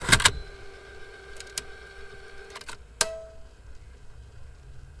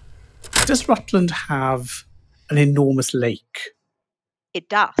Does Rutland have an enormous lake? It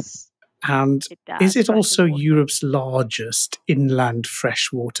does. And It does. is it Rutland also Water. Europe's largest inland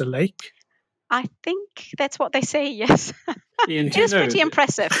freshwater lake? I think that's what they say, yes. Ian, It do you is know? pretty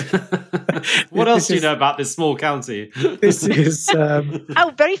impressive. What else do you is- know about this small county? This is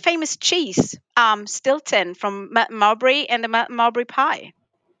Oh, very famous cheese, Stilton from Marbury and the Marbury pie.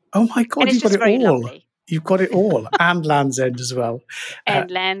 oh my And God, it's you've got just it very all. lovely. You've got it all, and Land's End as well.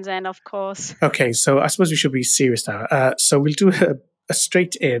 And Land's End, of course. Okay, so I suppose we should be serious now. So we'll do a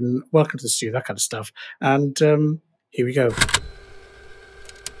straight in, welcome to the studio, that kind of stuff. And here we go.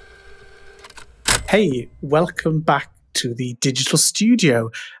 Hey, welcome back to the digital studio.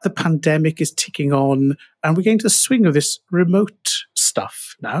 The pandemic is ticking on, and we're getting to the swing of this remote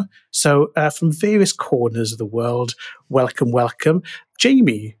stuff now. So from various corners of the world, welcome.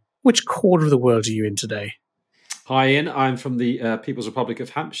 Jamie, which corner of the world are you in today? Hi, Ian. I'm from the People's Republic of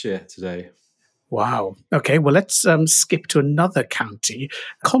Hampshire today. Wow. Okay, well, let's skip to another county.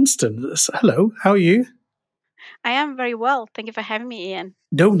 Constance, hello, how are you? I am very well. Thank you for having me, Ian.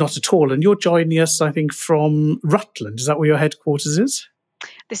 No, not at all. And you're joining us, I think, from Rutland. Is that where your headquarters is?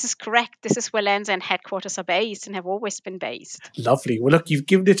 This is correct. This is where Land's End headquarters are based and have always been based. Lovely. Well, look, you've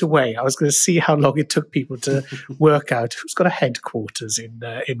given it away. I was going to see how long it took people to work out who's got a headquarters in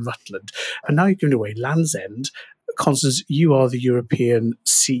Rutland. And now you've given it away. Land's End. Constance, you are the European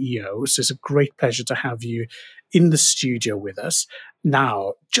CEO, so it's a great pleasure to have you in the studio with us.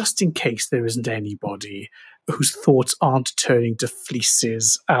 Now, just in case there isn't anybody whose thoughts aren't turning to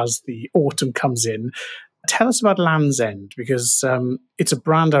fleeces as the autumn comes in, tell us about Land's End, because it's a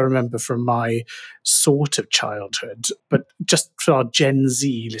brand I remember from my sort of childhood. But just for our Gen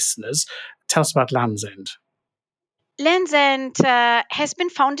Z listeners, tell us about Land's End. Land's End has been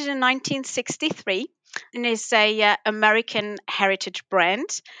founded in 1963 and is a American heritage brand.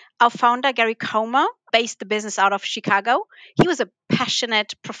 Our founder, Gary Comer, based the business out of Chicago. He was a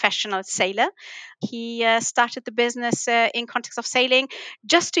passionate professional sailor. He started the business in context of sailing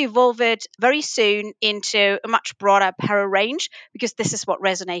just to evolve it very soon into a much broader apparel range, because this is what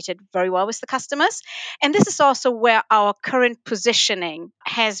resonated very well with the customers. And this is also where our current positioning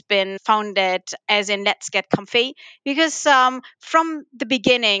has been founded, as in let's get comfy, because from the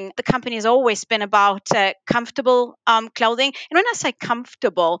beginning, the company has always been about comfortable clothing. And when I say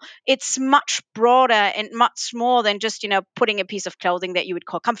comfortable, it's much broader and much more than just, putting a piece of clothing that you would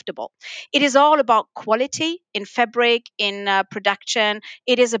call comfortable. It is all about quality in fabric, in production.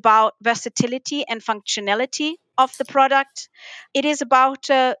 It is about versatility and functionality of the product. It is about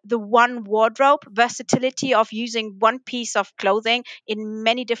the one wardrobe, versatility of using one piece of clothing in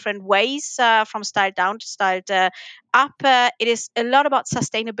many different ways, from style down to style up. It is a lot about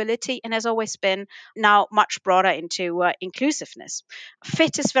sustainability and has always been now much broader into inclusiveness.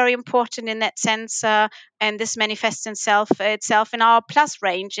 Fit is very important in that sense, and this manifests itself in our plus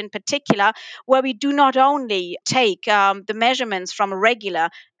range in particular, where we do not only take the measurements from a regular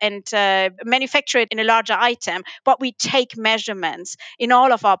and manufacture it in a larger item, but we take measurements in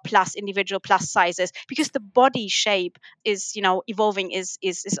all of our individual plus sizes, because the body shape is evolving,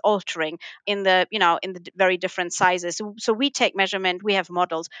 is altering in the very different sizes. So we take measurement, we have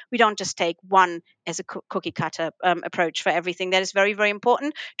models, we don't just take one as a cookie cutter approach for everything. That is very, very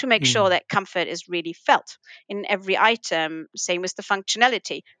important to make sure that comfort is really felt in every item. Same with the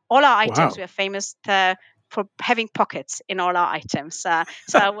functionality. All our items, we are famous for having pockets in all our items. So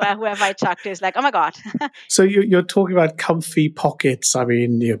whoever I talk to is like, oh my God. So you're talking about comfy pockets. I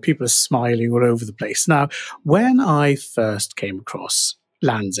mean, people are smiling all over the place. Now, when I first came across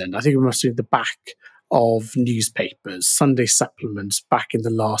Land's End, I think it must have been the back of newspapers, Sunday supplements back in the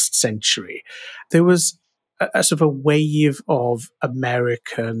last century. There was a sort of a wave of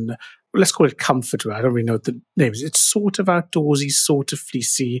American, let's call it comfortwear. I don't really know what the name is. It's sort of outdoorsy, sort of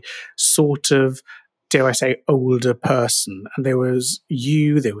fleecy, sort of, dare I say, older person. And there was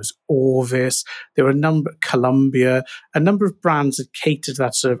there was Orvis, there were Columbia, a number of brands that catered to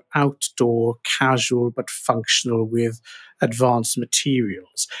that sort of outdoor, casual, but functional with advanced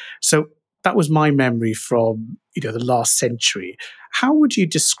materials. So that was my memory from, the last century. How would you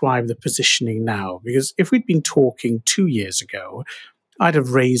describe the positioning now? Because if we'd been talking 2 years ago, I'd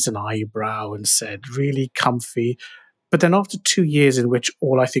have raised an eyebrow and said, really comfy. But then after 2 years in which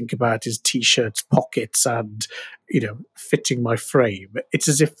all I think about is T-shirts, pockets, and, fitting my frame, it's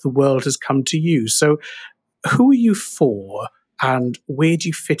as if the world has come to you. So who are you for, and where do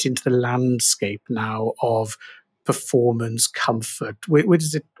you fit into the landscape now of performance, comfort? Where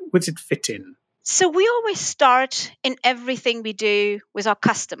does it fit in? So we always start in everything we do with our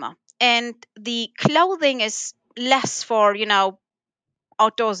customer. And the clothing is less for,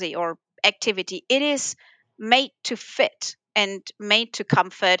 outdoorsy or activity, it is made to fit and made to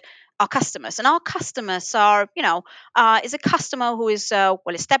comfort our customers. And our customers are, is a customer who is well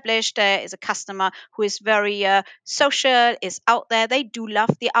established, is a customer who is very social, is out there. They do love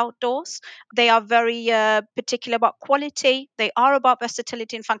the outdoors. They are very particular about quality. They are about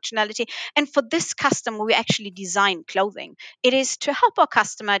versatility and functionality. And for this customer, we actually design clothing. It is to help our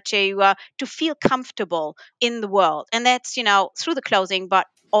customer to feel comfortable in the world, and that's through the clothing, but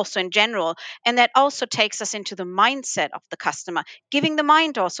also in general. And that also takes us into the mindset of the customer, giving the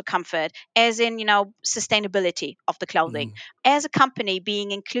mind also comfort, as in sustainability of the clothing, as a company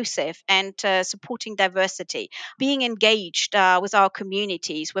being inclusive and supporting diversity, being engaged with our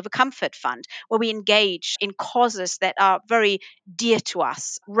communities with a comfort fund, where we engage in causes that are very dear to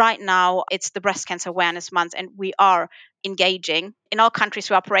us. Right now, it's the Breast Cancer Awareness Month, and we are engaging in all countries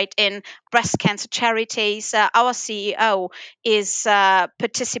we operate in breast cancer charities. Our CEO is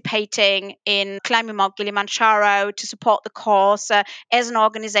participating in climbing Mount Kilimanjaro to support the cause. As an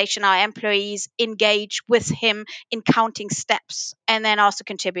organization, our employees engage with him in counting steps and then also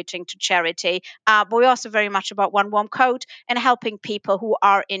contributing to charity. But we're also very much about one warm coat and helping people who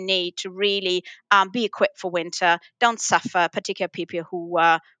are in need to really be equipped for winter, don't suffer, particularly people who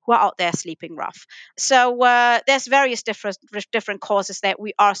are out there sleeping rough. So there's various different causes that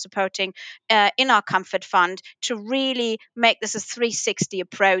we are supporting in our Comfort Fund to really make this a 360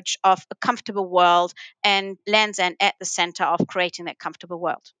 approach of a comfortable world, and Land's End at the center of creating that comfortable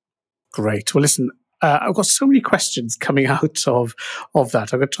world. Great. Well, listen, I've got so many questions coming out of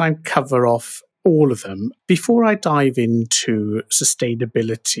that. I'm going to try and cover off all of them. Before I dive into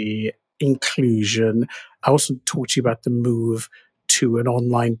sustainability, inclusion, I also talk to you about the move to an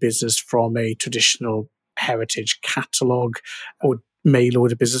online business from a traditional heritage catalogue or mail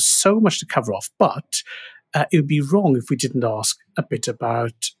order business. So much to cover off, but it would be wrong if we didn't ask a bit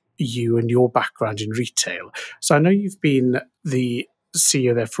about you and your background in retail. So I know you've been the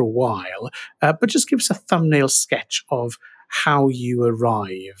CEO there for a while, but just give us a thumbnail sketch of how you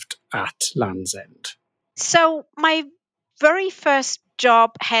arrived at Land's End. So my very first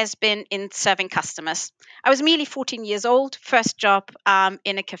job has been in serving customers. I was merely 14 years old, first job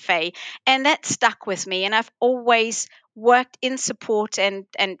in a cafe, and that stuck with me. And I've always worked in support and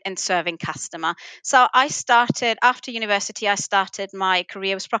serving customer. So I started after university. I started my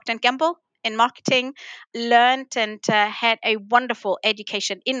career with Procter and Gamble in marketing, learned and had a wonderful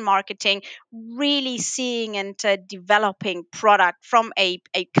education in marketing, really seeing and developing product from a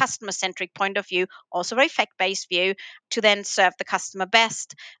customer centric point of view, also very fact based view, to then serve the customer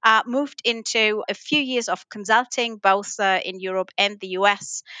best. Moved into a few years of consulting, both in Europe and the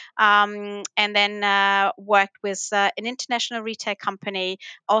US, and then worked with an international retail company,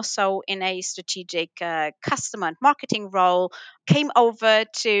 also in a strategic customer and marketing role. Came over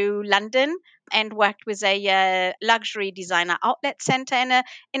to London and worked with a luxury designer outlet center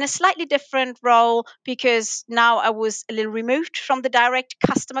in a slightly different role, because now I was a little removed from the direct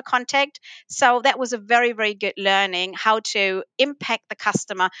customer contact. So that was a very, very good learning, how to impact the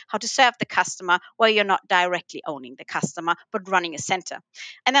customer, how to serve the customer where you're not directly owning the customer, but running a center.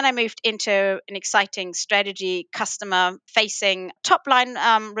 And then I moved into an exciting strategy, customer facing top line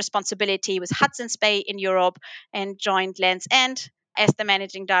responsibility with Hudson's Bay in Europe, and joined Land's End as the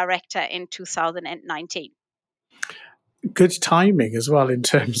managing director in 2019. Good timing as well in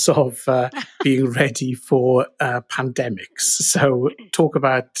terms of being ready for pandemics. So, talk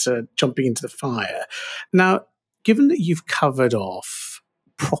about jumping into the fire. Now, given that you've covered off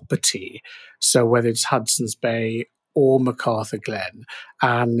property, so whether it's Hudson's Bay or MacArthur Glen,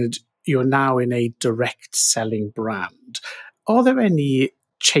 and you're now in a direct selling brand, are there any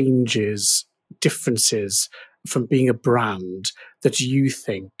changes, differences from being a brand that you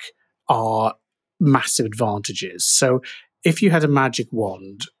think are massive advantages? So if you had a magic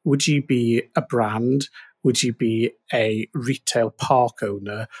wand, would you be a brand? Would you be a retail park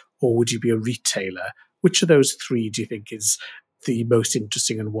owner? Or would you be a retailer? Which of those three do you think is the most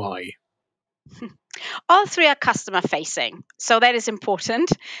interesting, and why? All three are customer facing, so that is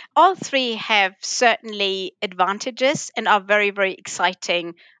important. All three have certainly advantages and are very, very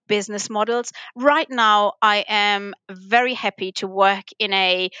exciting business models. Right now, I am very happy to work in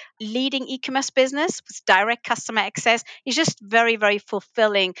a leading e-commerce business with direct customer access. It's just very, very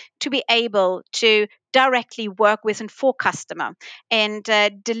fulfilling to be able to directly work with and for customer and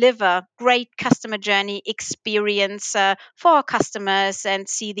deliver great customer journey experience for our customers, and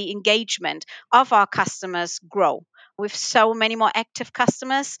see the engagement of our customers grow. With so many more active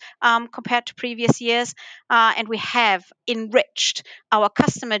customers compared to previous years, and we have enriched our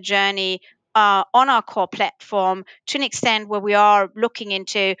customer journey on our core platform to an extent where we are looking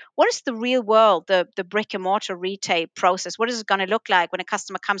into what is the real world, the brick and mortar retail process. What is it going to look like when a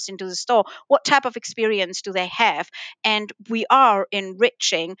customer comes into the store? What type of experience do they have? And we are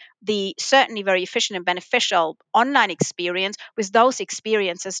enriching the certainly very efficient and beneficial online experience with those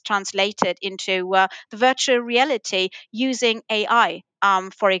experiences translated into the virtual reality using AI.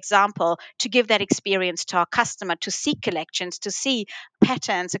 For example, to give that experience to our customer, to see collections, to see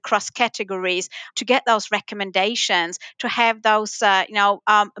patterns across categories, to get those recommendations, to have those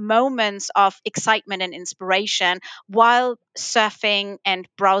moments of excitement and inspiration while surfing and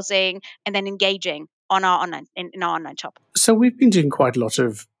browsing and then engaging on our online in our online shop. So we've been doing quite a lot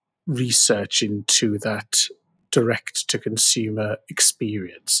of research into that direct to consumer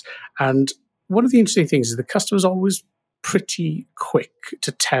experience. And one of the interesting things is the customer's always pretty quick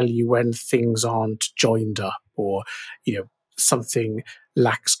to tell you when things aren't joined up, or, something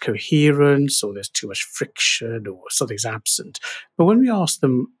lacks coherence, or there's too much friction, or something's absent. But when we ask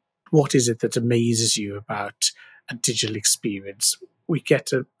them, what is it that amazes you about a digital experience, we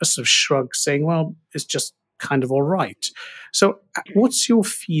get a sort of shrug saying, well, it's just kind of all right. So, what's your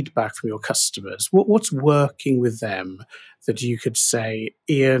feedback from your customers? What's working with them that you could say,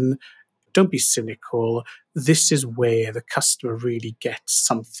 Ian, don't be cynical. This is where the customer really gets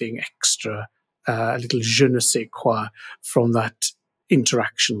something extra, a little je ne sais quoi from that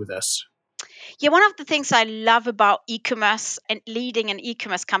interaction with us. Yeah, one of the things I love about e-commerce and leading an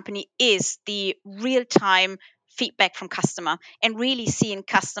e-commerce company is the real-time feedback from customer and really seeing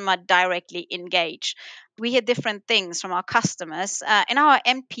customer directly engage. We hear different things from our customers, and our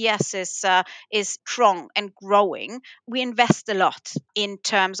NPS is strong and growing. We invest a lot in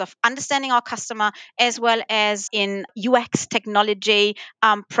terms of understanding our customer as well as in UX technology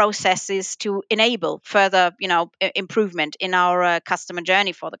processes to enable further, improvement in our customer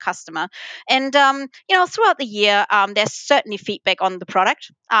journey for the customer. And throughout the year, there's certainly feedback on the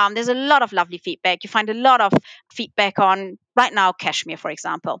product. There's a lot of lovely feedback. You find a lot of feedback on right now cashmere, for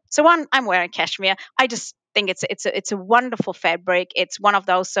example. So I'm wearing cashmere. I just think it's a wonderful fabric. It's one of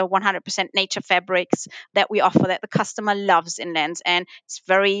those 100% nature fabrics that we offer that the customer loves in Lens, and it's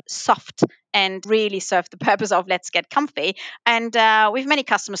very soft and really serve the purpose of let's get comfy. And we have many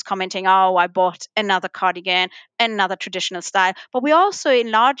customers commenting, oh, I bought another cardigan, another traditional style. But we're also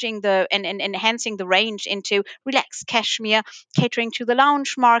enlarging and enhancing the range into relaxed cashmere, catering to the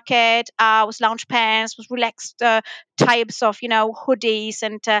lounge market, with lounge pants, with relaxed types of hoodies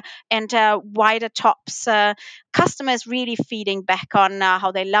and wider tops. Customers really feeding back on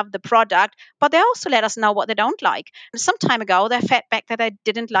how they love the product, but they also let us know what they don't like. Some time ago, they fed back that they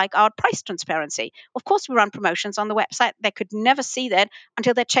didn't like our price transparency. Of course, we run promotions on the website. They could never see that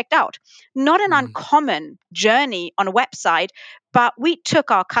until they checked out. Not an uncommon journey on a website, but we took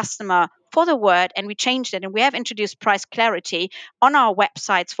our customer for the word and we changed it, and we have introduced price clarity on our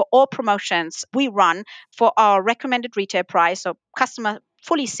websites for all promotions we run for our recommended retail price. So customer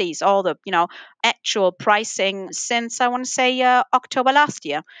fully sees all the actual pricing since I want to say October last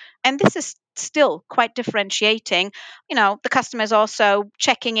year, and this is still quite differentiating. The customer is also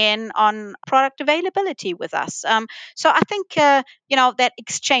checking in on product availability with us. So I think that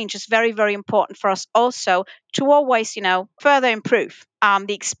exchange is very, very important for us also to always further improve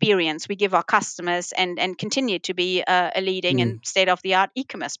the experience we give our customers and continue to be a leading and state of the art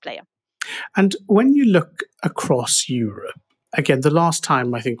e-commerce player. And when you look across Europe, again, the last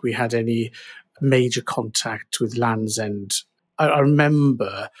time I think we had any major contact with Land's End, I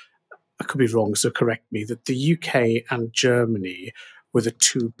remember, I could be wrong, so correct me, that the UK and Germany were the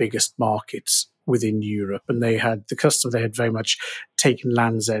two biggest markets within Europe, and they had very much taken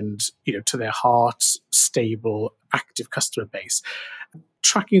Land's End, to their hearts, stable, active customer base.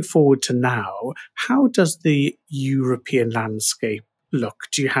 Tracking forward to now, how does the European landscape look?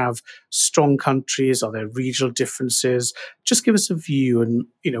 Do you have strong countries? Are there regional differences? Just give us a view and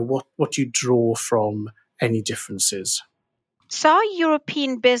what you draw from any differences. So our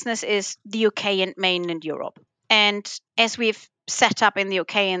European business is the UK and mainland Europe. And as we've set up in the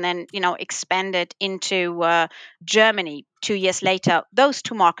UK and then, expanded into Germany 2 years later, those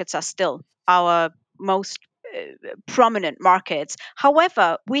two markets are still our most prominent markets.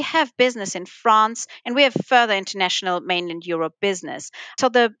 However, we have business in France and we have further international mainland Europe business. So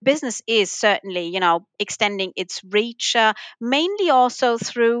the business is certainly, extending its reach, mainly also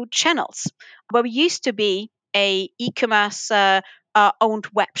through channels. Where we used to be a e-commerce owned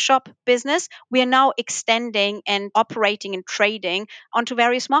web shop business, we are now extending and operating and trading onto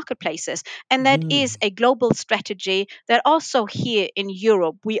various marketplaces. And that is a global strategy that also here in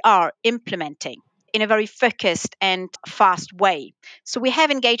Europe we are implementing. in a very focused and fast way. So we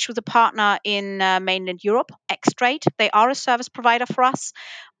have engaged with a partner in mainland Europe, Xtrade. They are a service provider for us.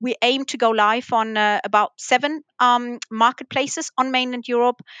 We aim to go live on about 7 marketplaces on mainland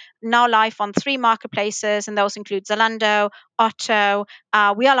Europe, now live on 3 marketplaces, and those include Zalando, Otto.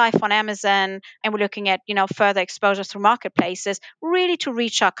 We are live on Amazon, and we're looking at further exposure through marketplaces, really to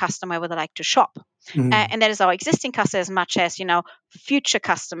reach our customer where they like to shop. And that is our existing customers as much as future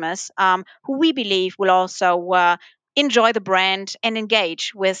customers who we believe will also enjoy the brand and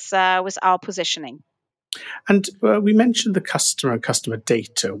engage with our positioning. And we mentioned the customer and customer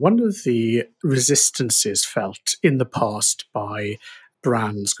data. One of the resistances felt in the past by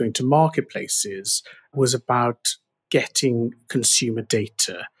brands going to marketplaces was about getting consumer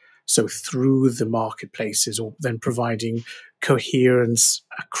data. So through the marketplaces, or then providing coherence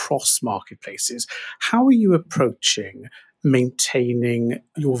across marketplaces. How are you approaching maintaining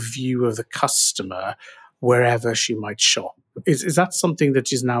your view of the customer wherever she might shop? Is that something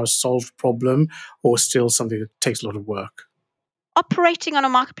that is now a solved problem, or still something that takes a lot of work? Operating on a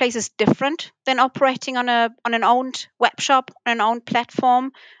marketplace is different than operating on an owned web shop, on an owned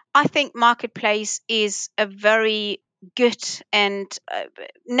platform. I think marketplace is a very good and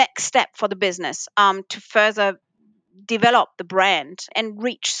next step for the business to further develop the brand and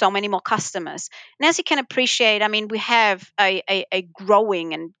reach so many more customers. And as you can appreciate, I mean, we have a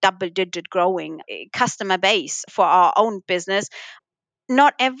growing and double-digit growing customer base for our own business.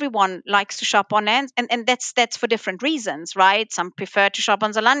 Not everyone likes to shop on and that's for different reasons, right? Some prefer to shop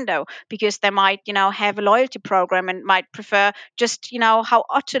on Zalando because they might have a loyalty program and might prefer just how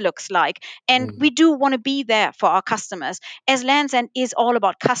Otto looks like. And we do want to be there for our customers. As Lands End is all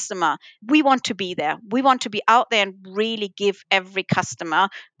about customer, we want to be there. We want to be out there and really give every customer,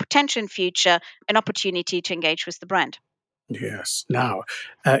 potential in future, an opportunity to engage with the brand. Yes. Now,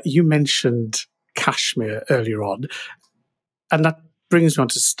 you mentioned cashmere earlier on, and that brings me on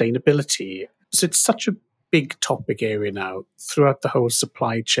to sustainability. So it's such a big topic area now throughout the whole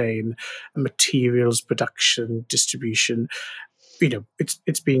supply chain, materials production, distribution.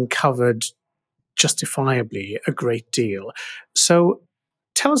 It's being covered justifiably a great deal. So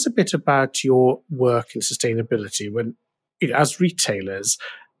tell us a bit about your work in sustainability. When as retailers,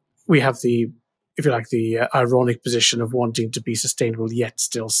 we have the, if you like, the ironic position of wanting to be sustainable yet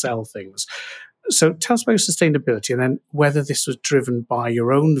still sell things. So tell us about your sustainability, and then whether this was driven by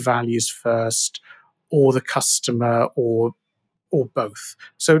your own values first, or the customer, or both.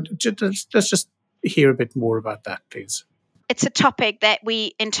 So let's just hear a bit more about that, please. It's a topic that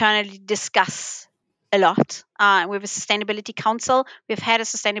we internally discuss a lot. We have a sustainability council. We've had a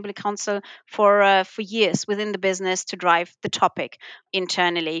sustainability council for years within the business to drive the topic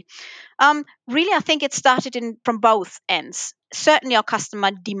internally. Really, I think it started from both ends. Certainly, our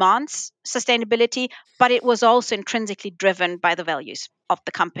customer demands sustainability, but it was also intrinsically driven by the values of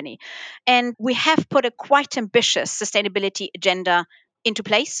the company. And we have put a quite ambitious sustainability agenda into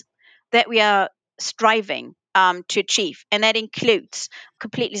place that we are striving to achieve, and that includes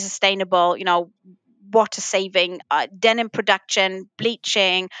completely sustainable, water saving, denim production,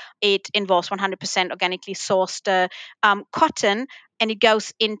 bleaching. It involves 100% organically sourced cotton, and it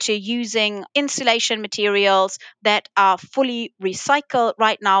goes into using insulation materials that are fully recycled.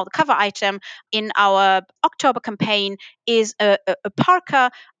 Right now, the cover item in our October campaign is a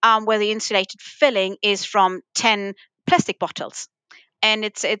parka where the insulated filling is from 10 plastic bottles. And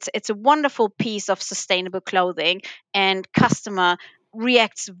it's a wonderful piece of sustainable clothing, and customer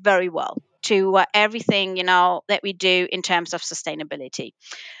reacts very well to everything that we do in terms of sustainability.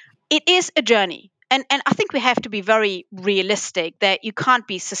 It is a journey, and I think we have to be very realistic that you can't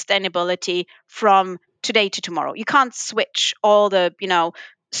be sustainability from today to tomorrow. You can't switch all the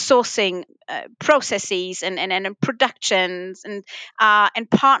sourcing processes and productions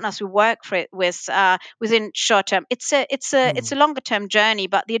and partners we work with within short term. It's a longer term journey,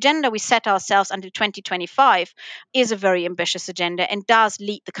 but the agenda we set ourselves until 2025 is a very ambitious agenda and does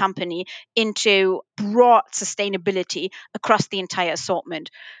lead the company into broad sustainability across the entire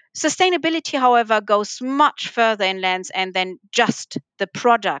assortment. Sustainability, however, goes much further in Lands' End than just the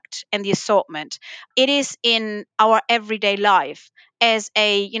product and the assortment. It is in our everyday life as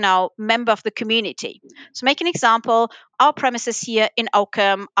a member of the community. So, make an example: our premises here in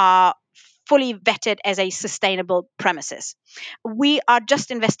Oakham are fully vetted as a sustainable premises. We are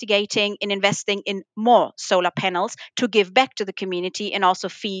just investing in more solar panels to give back to the community and also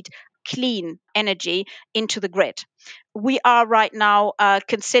feed clean energy into the grid. We are right now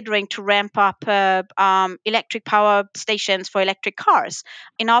considering to ramp up electric power stations for electric cars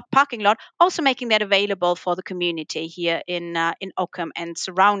in our parking lot, also making that available for the community here in Oakham and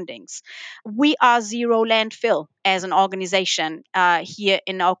surroundings. We are zero landfill as an organization here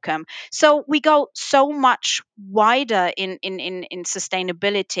in Oakham. So we go so much wider in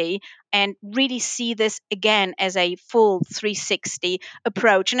sustainability and really see this again as a full 360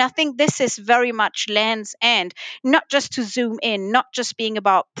 approach. And I think this is very much Land's End, not just to zoom in, not just being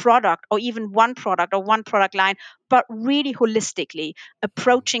about product or even one product or one product line, but really holistically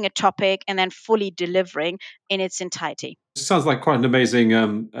approaching a topic and then fully delivering in its entirety. It sounds like quite an amazing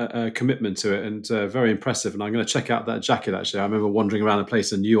commitment to it, and very impressive. And I'm going to check out that jacket. Actually, I remember wandering around a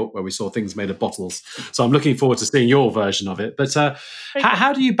place in New York where we saw things made of bottles. So I'm looking forward to seeing your version of it. But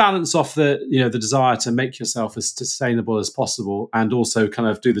how do you balance off the desire to make yourself as sustainable as possible, and also kind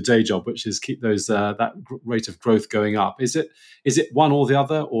of do the day job, which is keep those that rate of growth going up? Is it one or the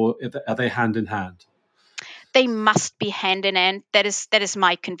other, or are they hand in hand? They must be hand in hand. That is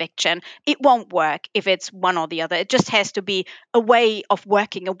my conviction. It won't work if it's one or the other. It just has to be a way of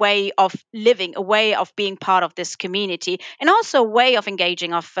working, a way of living, a way of being part of this community, and also a way of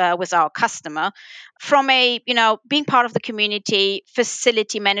engaging with our customer. From a being part of the community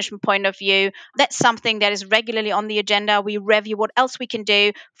facility management point of view, that's something that is regularly on the agenda. We review what else we can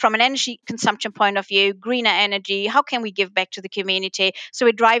do from an energy consumption point of view, greener energy. How can we give back to the community? So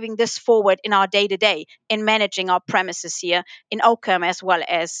we're driving this forward in our day to day in managing our premises here in Oakham as well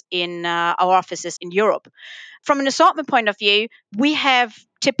as in our offices in Europe. From an assortment point of view, we have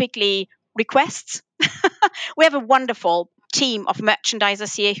typically requests. We have a wonderful team of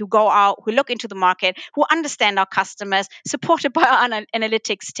merchandisers here who go out, who look into the market, who understand our customers, supported by our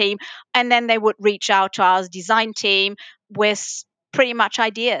analytics team. And then they would reach out to our design team with pretty much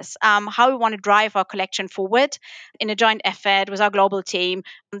ideas how we want to drive our collection forward in a joint effort with our global team.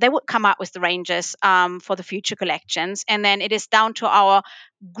 They would come up with the ranges for the future collections, and then it is down to our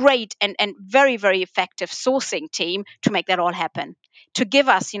great and very very effective sourcing team to make that all happen, to give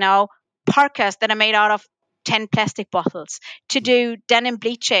us parkas that are made out of 10 plastic bottles, to do denim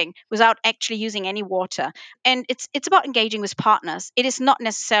bleaching without actually using any water. And it's about engaging with partners. It is not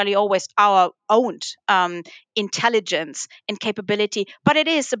necessarily always our own intelligence and capability, but it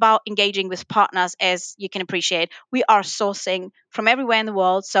is about engaging with partners. As you can appreciate, we are sourcing from everywhere in the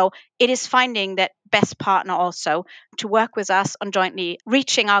world, so it is finding that best partner also to work with us on jointly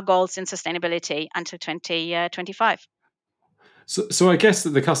reaching our goals in sustainability until 2025. So I guess that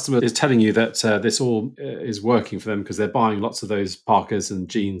the customer is telling you that this all is working for them because they're buying lots of those parkas and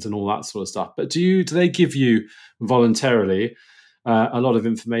jeans and all that sort of stuff. But do they give you voluntarily a lot of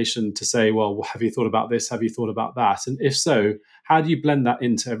information to say, well, have you thought about this? Have you thought about that? And if so, how do you blend that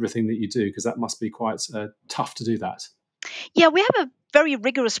into everything that you do? Because that must be quite tough to do that. Yeah, we have a very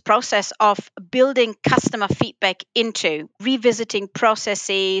rigorous process of building customer feedback into revisiting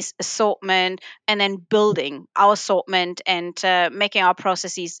processes, assortment, and then building our assortment and making our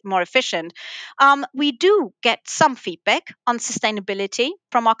processes more efficient. We do get some feedback on sustainability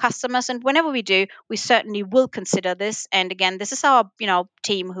from our customers, and whenever we do, we certainly will consider this. And again, this is our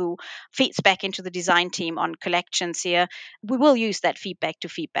team who feeds back into the design team on collections here. We will use that feedback to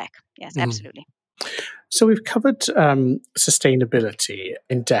feedback. Yes, absolutely. So we've covered sustainability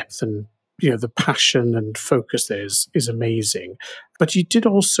in depth, and the passion and focus there is amazing. But you did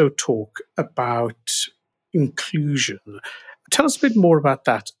also talk about inclusion. Tell us a bit more about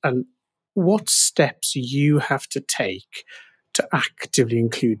that and what steps you have to take to actively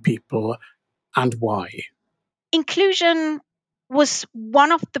include people and why. Inclusion was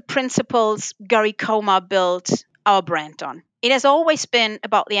one of the principles Gary Comer built our brand on. It has always been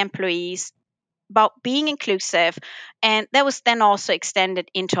about the employees, about being inclusive, and that was then also extended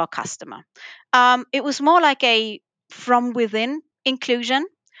into our customer. It was more like a from within inclusion,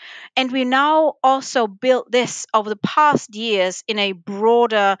 and we now also built this over the past years in a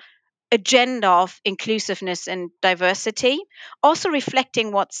broader agenda of inclusiveness and diversity, also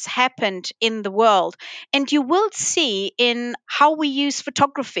reflecting what's happened in the world. And you will see in how we use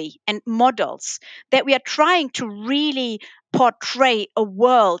photography and models that we are trying to really portray a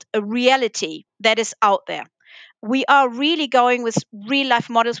world, a reality that is out there. We are really going with real life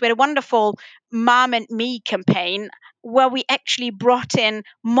models. We had a wonderful Mom and Me campaign where we actually brought in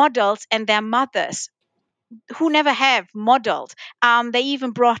models and their mothers who never have modeled. They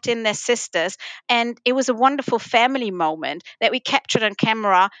even brought in their sisters, and it was a wonderful family moment that we captured on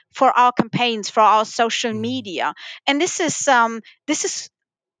camera for our campaigns, for our social media. And this is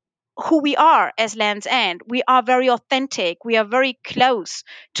who we are as Land's End. We are very authentic. We are very close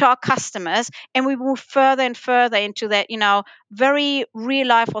to our customers, and we move further and further into that, very real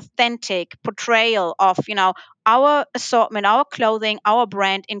life, authentic portrayal of, our assortment, our clothing, our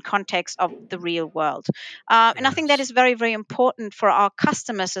brand in context of the real world. And I think that Yes. is very, very important for our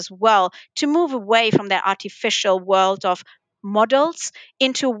customers as well, to move away from that artificial world of models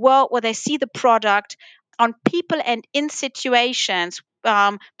into a world where they see the product on people and in situations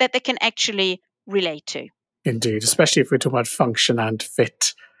that they can actually relate to. Indeed, especially if we're talking about function and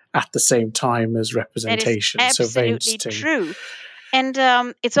fit at the same time as That is representation. So very absolutely interesting. true.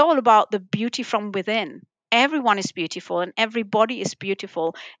 And it's all about the beauty from within. Everyone is beautiful and everybody is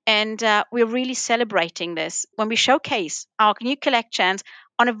beautiful. And we're really celebrating this when we showcase our new collections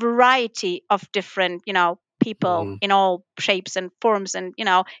on a variety of different, people Mm. in all shapes and forms, and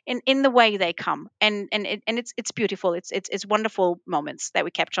in the way they come, and it's beautiful. It's wonderful moments that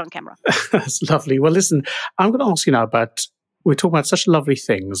we capture on camera. That's lovely. Well, listen, I'm going to ask you now about, we're talking about such lovely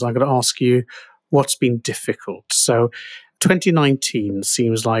things. I'm going to ask you what's been difficult. So 2019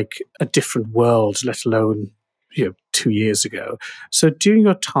 seems like a different world, let alone 2 years ago. So during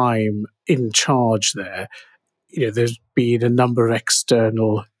your time in charge there, there's been a number of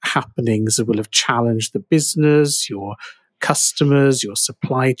external happenings that will have challenged the business, your customers, your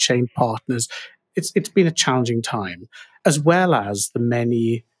supply chain partners. It's been a challenging time, as well as the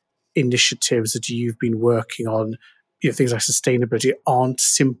many initiatives that you've been working on. Things like sustainability aren't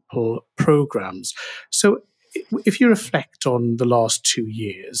simple programs. So, if you reflect on the last 2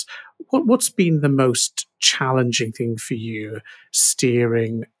 years, what's been the most challenging thing for you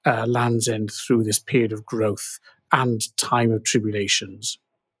steering Land's End through this period of growth and time of tribulations?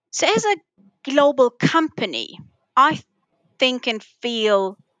 So, as a global company, I think and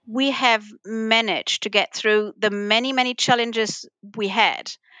feel we have managed to get through the many, many challenges we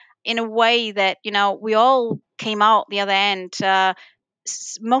had in a way that, we all came out the other end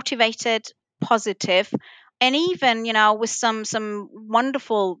motivated, positive, and even, with some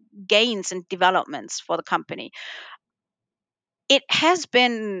wonderful gains and developments for the company. It has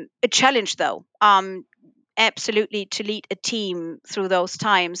been a challenge, though. Absolutely, to lead a team through those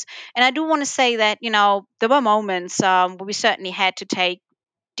times. And I do want to say that, there were moments where we certainly had to take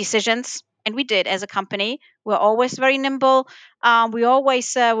decisions, and we did as a company. We're always very nimble. We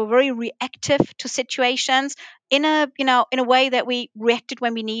always were very reactive to situations in a way that we reacted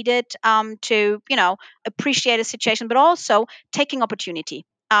when we needed to appreciate a situation, but also taking opportunity.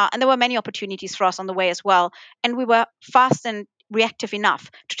 And there were many opportunities for us on the way as well, and we were fast and reactive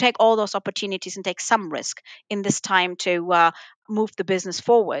enough to take all those opportunities and take some risk in this time to move the business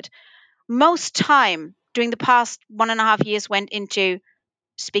forward. Most time during the past 1.5 years went into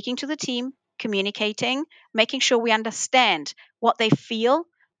speaking to the team, communicating, making sure we understand what they feel,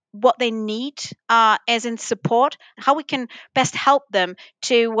 what they need, as in support, how we can best help them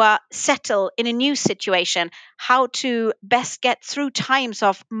to settle in a new situation, how to best get through times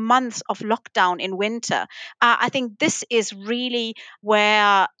of months of lockdown in winter. I think this is really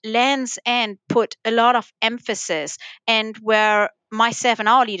where Land's End put a lot of emphasis, and where myself and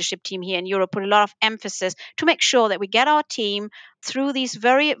our leadership team here in Europe put a lot of emphasis to make sure that we get our team through these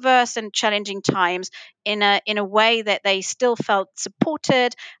very adverse and challenging times in a way that they still felt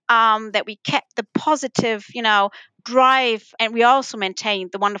supported, that we kept the positive, drive, and we also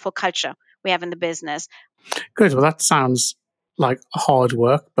maintained the wonderful culture we have in the business. Good. Well, that sounds like hard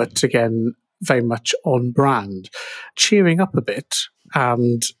work, but again, very much on brand. Cheering up a bit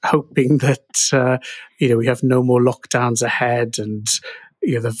and hoping that we have no more lockdowns ahead, and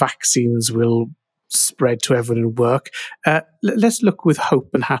the vaccines will spread to everyone in work. Let's look with hope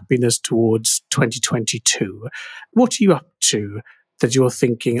and happiness towards 2022. What are you up to that you're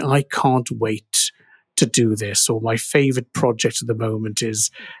thinking, I can't wait to do this, or my favorite project at the moment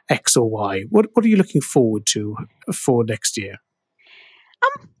is X or Y? What are you looking forward to for next year?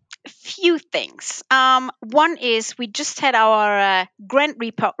 A few things. One is we just had our grand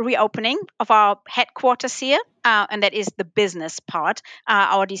reopening of our headquarters here, and that is the business part.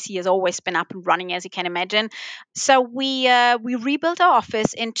 Our DC has always been up and running, as you can imagine. So we rebuilt our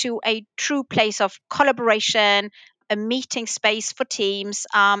office into a true place of collaboration, a meeting space for teams,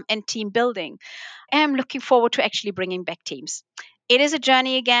 and team building. I'm looking forward to actually bringing back teams. It is a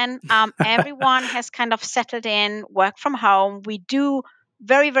journey again. Everyone has kind of settled in, work from home. We do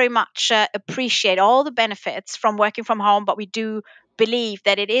very, very much appreciate all the benefits from working from home, but we do believe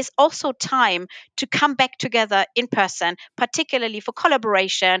that it is also time to come back together in person, particularly for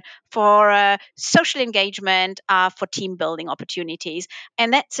collaboration, for social engagement, for team building opportunities.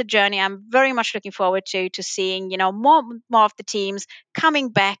 And that's a journey I'm very much looking forward to seeing, more of the teams coming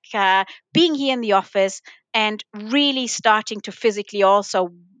back, being here in the office, and really starting to physically also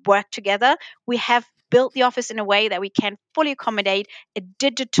work together. We have built the office in a way that we can fully accommodate a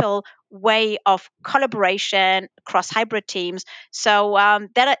digital way of collaboration across hybrid teams. So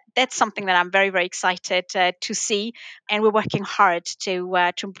that's something that I'm very, very excited to see. And we're working hard to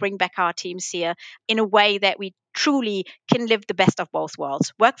bring back our teams here in a way that we truly can live the best of both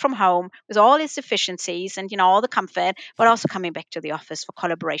worlds. Work from home with all its efficiencies and all the comfort, but also coming back to the office for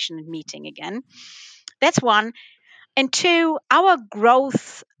collaboration and meeting again. That's one. And two, our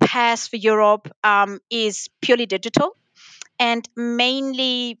growth path for Europe is purely digital and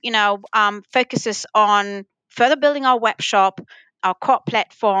mainly, focuses on further building our web shop, our core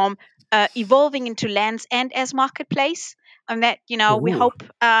platform, evolving into Lands End as marketplace. And that, we Ooh. hope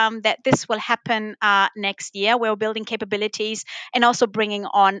that this will happen next year. We're building capabilities and also bringing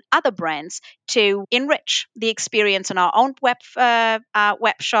on other brands to enrich the experience on our own web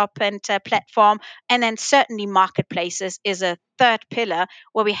shop and platform. And then certainly marketplaces is a third pillar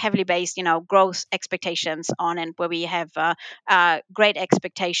where we heavily based, growth expectations on, and where we have great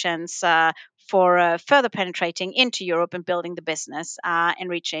expectations for further penetrating into Europe and building the business and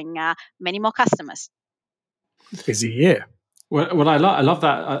reaching many more customers. Busy year. Well, I love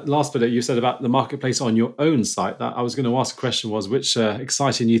that last bit that you said about the marketplace on your own site. That I was going to ask a question was, which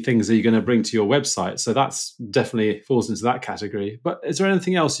exciting new things are you going to bring to your website? So that's definitely falls into that category. But is there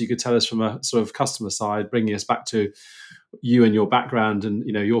anything else you could tell us from a sort of customer side, bringing us back to you and your background and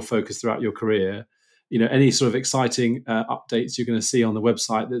your focus throughout your career? Any sort of exciting updates you're going to see on the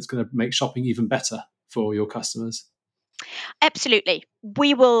website that's going to make shopping even better for your customers? Absolutely.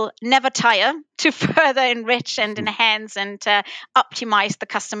 We will never tire to further enrich and enhance and optimize the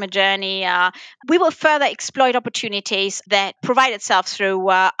customer journey. We will further exploit opportunities that provide itself through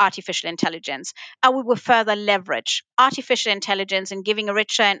artificial intelligence. And we will further leverage artificial intelligence in giving a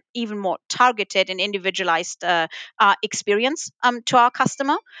richer and even more targeted and individualized experience to our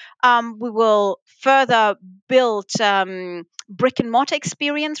customer. We will further build brick and mortar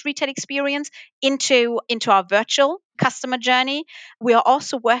experience, retail experience into our virtual customer journey. We are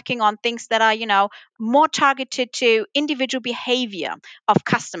also working on things that are, more targeted to individual behavior of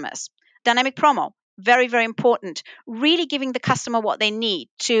customers. Dynamic promo, very, very important. Really giving the customer what they need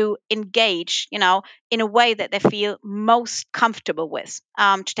to engage, in a way that they feel most comfortable with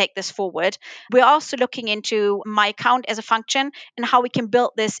to take this forward. We're also looking into My Account as a function and how we can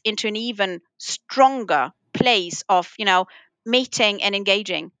build this into an even stronger place of, meeting and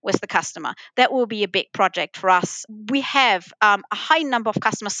engaging with the customer. That will be a big project for us. We have a high number of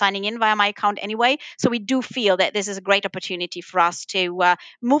customers signing in via My Account anyway, so we do feel that this is a great opportunity for us to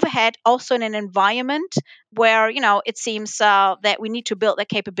move ahead also in an environment where it seems that we need to build that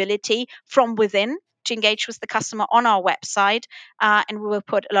capability from within to engage with the customer on our website. And we will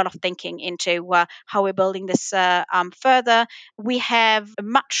put a lot of thinking into how we're building this further. We have a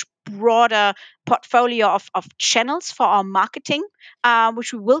much broader portfolio of channels for our marketing,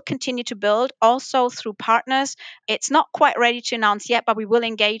 which we will continue to build also through partners. It's not quite ready to announce yet, but we will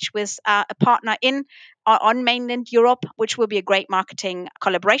engage with a partner on mainland Europe, which will be a great marketing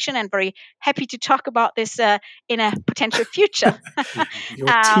collaboration, and very happy to talk about this in a potential future. You're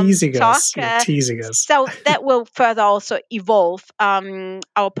teasing us. You're teasing us. So that will further also evolve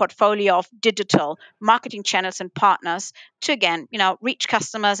our portfolio of digital marketing channels and partners to, again, reach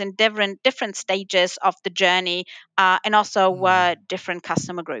customers in different stages of the journey and also different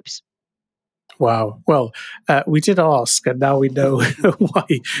customer groups. Wow. Well, we did ask, and now we know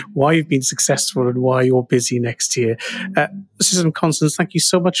why you've been successful and why you're busy next year. Susan Constance, thank you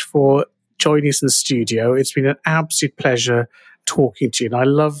so much for joining us in the studio. It's been an absolute pleasure talking to you. And I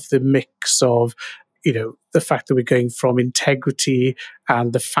love the mix of, the fact that we're going from integrity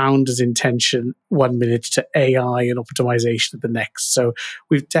and the founder's intention 1 minute to AI and optimization at the next. So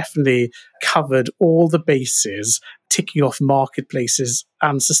we've definitely covered all the bases, ticking off marketplaces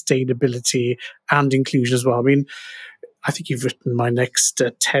and sustainability and inclusion as well. I mean, I think you've written my next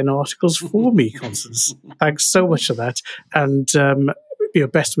 10 articles for me, Constance. Thanks so much for that. And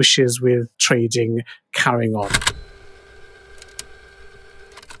best wishes with trading carrying on.